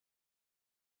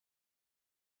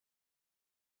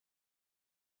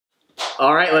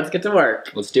Alright, let's get to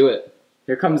work. Let's do it.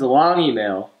 Here comes a long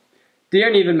email.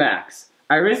 Dear Neve and Max,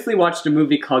 I recently watched a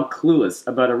movie called Clueless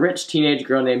about a rich teenage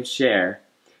girl named Cher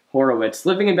Horowitz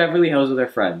living in Beverly Hills with her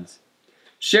friends.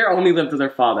 Cher only lived with her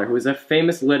father, who was a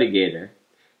famous litigator.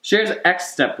 Cher's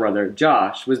ex-stepbrother,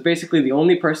 Josh, was basically the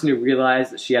only person who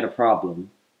realized that she had a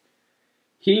problem.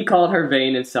 He called her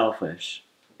vain and selfish,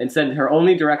 and said her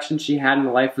only direction she had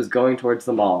in life was going towards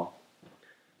the mall.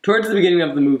 Towards the beginning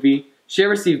of the movie, Cher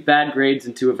received bad grades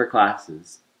in 2 of her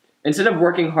classes. Instead of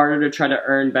working harder to try to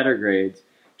earn better grades,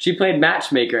 she played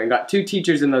matchmaker and got 2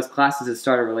 teachers in those classes to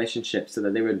start a relationship so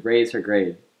that they would raise her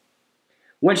grade.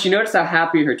 When she noticed how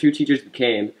happy her 2 teachers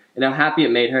became, and how happy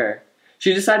it made her,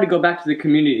 she decided to go back to the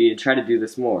community and try to do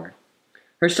this more.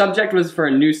 Her subject was for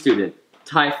a new student,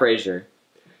 Ty Frazier.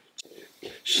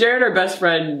 Cher and her best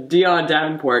friend, Dion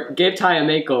Davenport, gave Ty a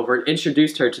makeover and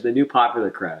introduced her to the new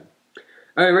popular crowd.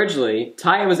 Originally,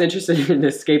 Ty was interested in a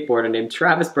skateboarder named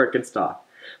Travis Birkenstock,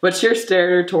 but Cher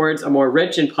steered her towards a more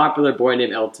rich and popular boy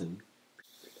named Elton.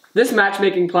 This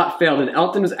matchmaking plot failed, and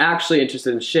Elton was actually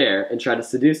interested in Cher and tried to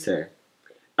seduce her.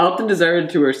 Elton deserted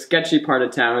to her sketchy part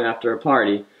of town after a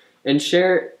party, and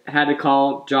Cher had to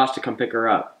call Josh to come pick her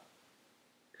up.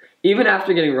 Even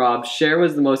after getting robbed, Cher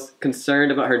was the most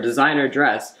concerned about her designer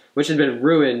dress, which had been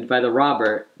ruined by the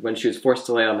robber when she was forced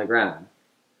to lay on the ground.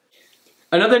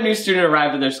 Another new student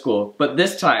arrived at their school, but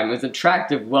this time it was an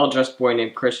attractive, well-dressed boy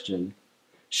named Christian.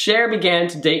 Cher began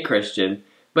to date Christian,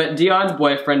 but Dion's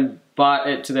boyfriend brought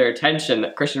it to their attention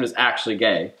that Christian was actually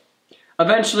gay.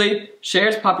 Eventually,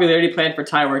 Cher's popularity plan for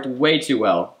Ty worked way too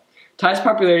well. Ty's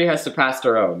popularity has surpassed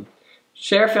her own.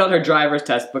 Cher failed her driver's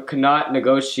test but could not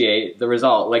negotiate the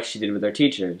result like she did with her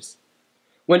teachers.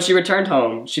 When she returned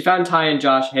home, she found Ty and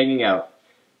Josh hanging out,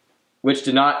 which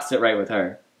did not sit right with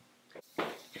her.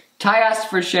 Ty asked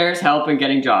for Cher's help in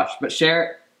getting Josh, but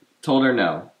Cher told her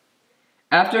no.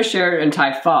 After Cher and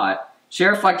Ty fought, Cher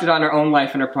reflected on her own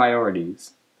life and her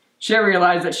priorities. Cher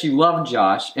realized that she loved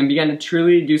Josh and began to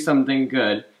truly do something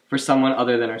good for someone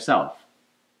other than herself.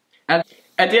 At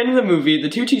the end of the movie, the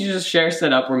 2 teachers Cher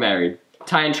set up were married.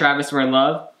 Ty and Travis were in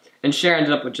love, and Cher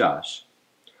ended up with Josh.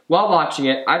 While watching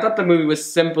it, I thought the movie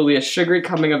was simply a sugary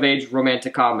coming-of-age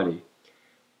romantic comedy.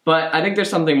 But I think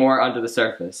there's something more under the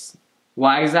surface.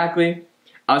 Why exactly?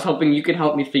 I was hoping you could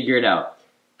help me figure it out.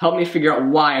 Help me figure out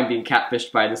why I'm being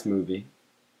catfished by this movie.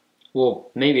 Well,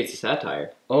 maybe it's a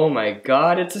satire. Oh my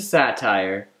god, it's a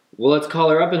satire. Well, let's call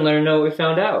her up and let her know what we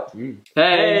found out.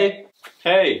 Hey!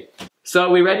 Hey! So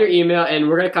we read your email and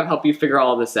we're gonna come help you figure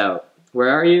all this out. Where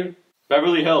are you?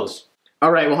 Beverly Hills.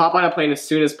 Alright, we'll hop on a plane as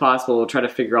soon as possible. We'll try to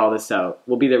figure all this out.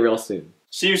 We'll be there real soon.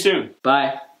 See you soon.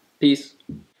 Bye. Peace.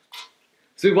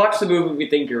 So we watched the movie, we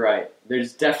think you're right.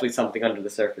 There's definitely something under the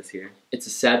surface here. It's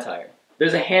a satire.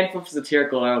 There's a handful of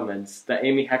satirical elements that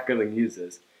Amy Heckerling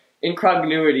uses.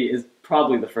 Incongruity is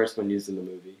probably the first one used in the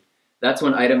movie. That's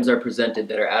when items are presented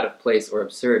that are out of place or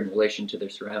absurd in relation to their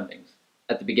surroundings.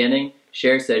 At the beginning,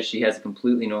 Cher says she has a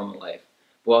completely normal life.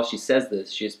 But while she says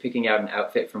this, she is picking out an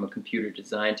outfit from a computer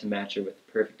designed to match her with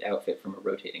the perfect outfit from a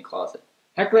rotating closet.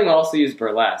 Heckling also used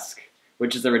burlesque,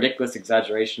 which is a ridiculous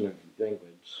exaggeration of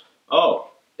language.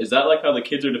 Oh, is that like how the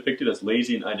kids are depicted as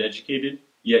lazy and uneducated,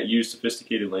 yet use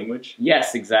sophisticated language?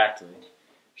 Yes, exactly.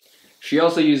 She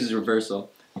also uses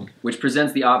reversal, which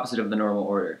presents the opposite of the normal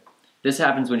order. This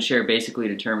happens when Cher basically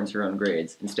determines her own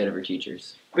grades instead of her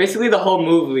teachers. Basically, the whole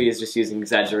movie is just using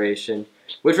exaggeration,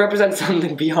 which represents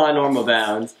something beyond normal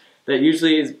bounds that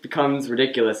usually becomes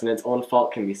ridiculous and its own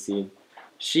fault can be seen.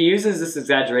 She uses this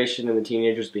exaggeration in the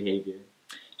teenager's behavior.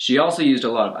 She also used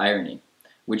a lot of irony,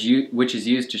 which is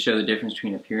used to show the difference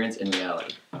between appearance and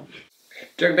reality.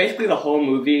 During basically the whole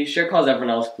movie, Cher calls everyone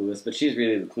else clueless, but she's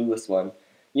really the clueless one.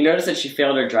 You notice that she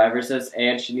failed her driver's test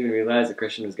and she didn't even realize that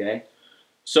Christian was gay?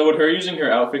 So would her using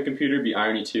her outfit computer be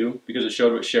irony too, because it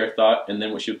showed what Cher thought and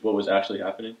then what was actually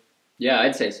happening? Yeah,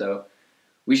 I'd say so.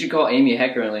 We should call Amy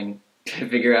Heckerling to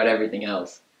figure out everything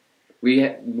else. We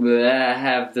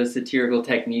have the satirical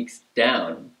techniques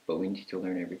down, but we need to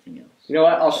learn everything else. You know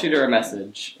what? I'll shoot her a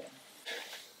message.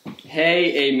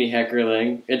 Hey, Amy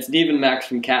Heckerling. It's Neve and Max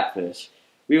from Catfish.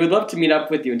 We would love to meet up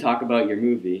with you and talk about your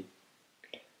movie.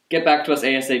 Get back to us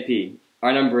ASAP.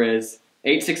 Our number is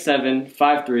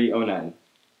 867-5309.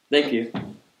 Thank you.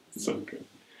 So good.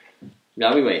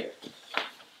 Now we wait.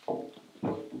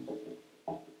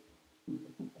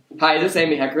 Hi, is this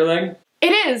Amy Heckerling?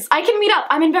 It is! I can meet up.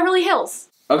 I'm in Beverly Hills.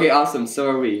 Okay, awesome. So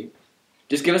are we.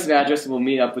 Just give us an address and we'll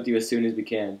meet up with you as soon as we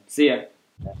can. See ya.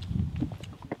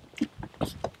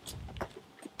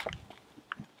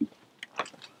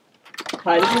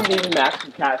 Hi, this is Neve and Max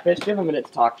from Catfish. Do you have a minute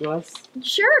to talk to us?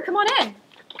 Sure, come on in.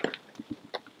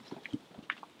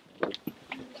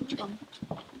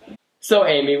 So,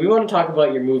 Amy, we want to talk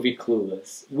about your movie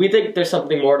Clueless. We think there's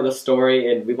something more to the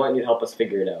story, and we want you to help us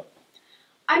figure it out.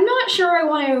 I'm not sure I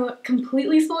want to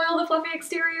completely spoil the fluffy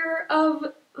exterior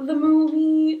of the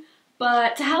movie,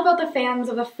 but to help out the fans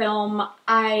of the film,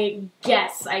 I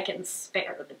guess I can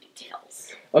spare the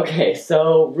details. Okay,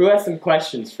 so Rue has some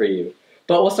questions for you,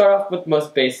 but we'll start off with the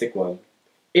most basic one.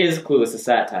 Is Clueless a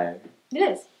satire? It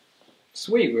is.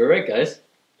 Sweet, we're right, guys.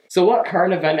 So what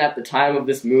current event at the time of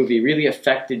this movie really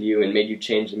affected you and made you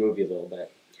change the movie a little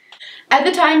bit? At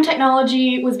the time,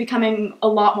 technology was becoming a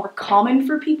lot more common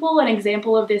for people. An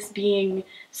example of this being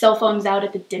cell phones out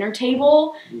at the dinner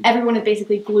table. Everyone is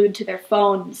basically glued to their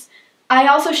phones. I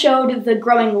also showed the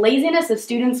growing laziness of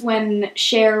students when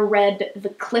Cher read the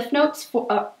Cliff Notes for...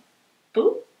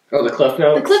 Oh, the Cliff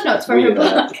Notes? The Cliff Notes for her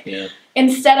book. Yeah.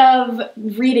 Instead of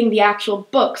reading the actual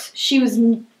books. She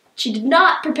did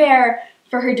not prepare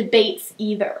for her debates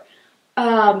either. We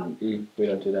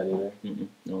don't do that either.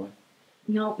 No way.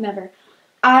 No, never.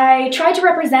 I tried to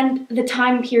represent the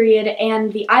time period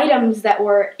and the items that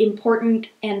were important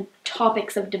and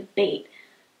topics of debate.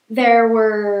 There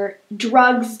were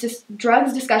drugs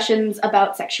discussions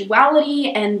about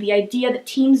sexuality, and the idea that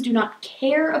teens do not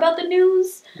care about the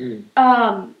news.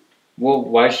 Well,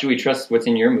 why should we trust what's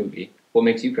in your movie? What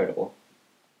makes you credible?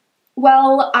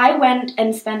 Well, I went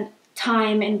and spent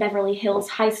time in Beverly Hills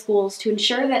high schools to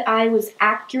ensure that I was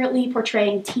accurately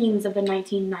portraying teens of the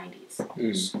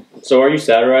 1990s. So are you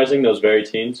satirizing those very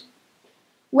teens?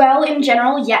 Well, in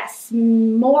general, yes.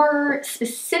 More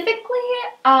specifically,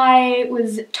 I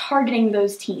was targeting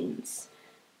those teens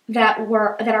that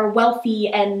are wealthy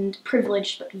and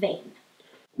privileged but vain.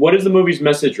 What is the movie's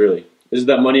message really? Is it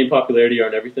that money and popularity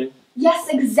aren't everything? Yes,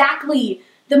 exactly.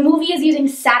 The movie is using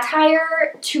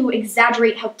satire to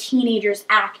exaggerate how teenagers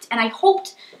act, and I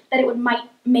hoped that it might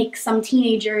make some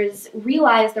teenagers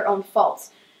realize their own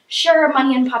faults. Sure,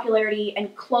 money and popularity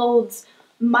and clothes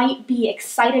might be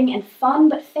exciting and fun,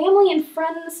 but family and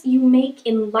friends you make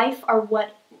in life are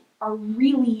what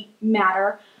really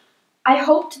matter. I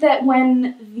hoped that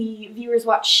when the viewers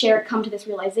watch Cher come to this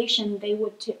realization, they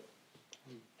would too.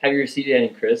 Have you received any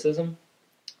criticism?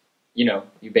 You know,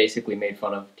 you basically made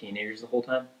fun of teenagers the whole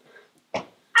time.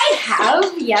 I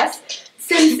have, yes.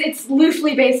 Since it's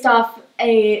loosely based off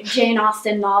a Jane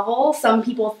Austen novel, some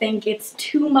people think it's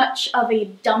too much of a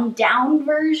dumbed-down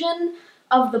version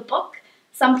of the book.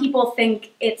 Some people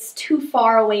think it's too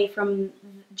far away from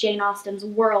Jane Austen's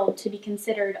world to be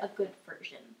considered a good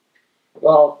version.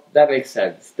 Well, that makes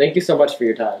sense. Thank you so much for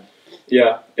your time.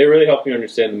 Yeah, it really helped me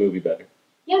understand the movie better.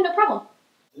 Yeah, no problem.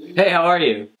 Hey, how are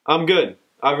you? I'm good.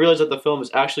 I've realized that the film is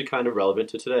actually kind of relevant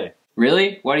to today.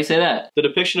 Really? Why do you say that? The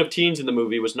depiction of teens in the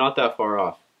movie was not that far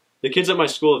off. The kids at my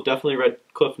school have definitely read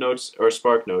Cliff Notes or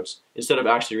Spark Notes instead of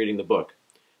actually reading the book.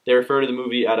 They refer to the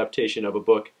movie adaptation of a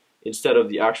book instead of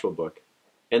the actual book,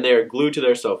 and they are glued to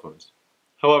their cell phones.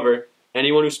 However,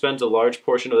 anyone who spends a large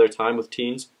portion of their time with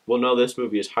teens will know this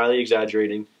movie is highly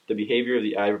exaggerating the behavior of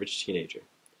the average teenager.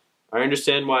 I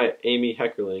understand why Amy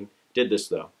Heckerling did this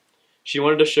though. She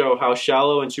wanted to show how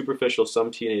shallow and superficial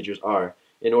some teenagers are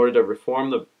in order to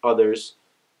reform the others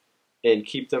and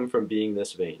keep them from being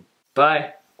this vain.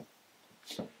 Bye.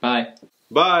 Bye.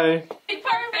 Bye!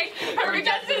 Perfect,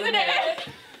 just isn't it?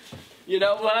 You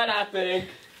know what I think?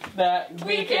 That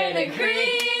We can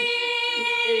agree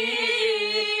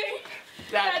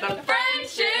that the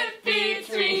friendship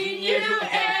between you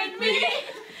and me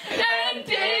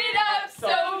ended up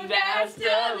so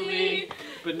nastily.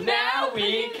 But now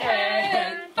we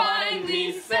can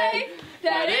finally say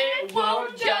that it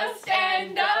won't just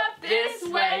end up this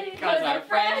way, 'cause our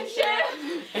friendship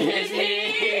is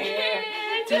here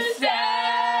to stay.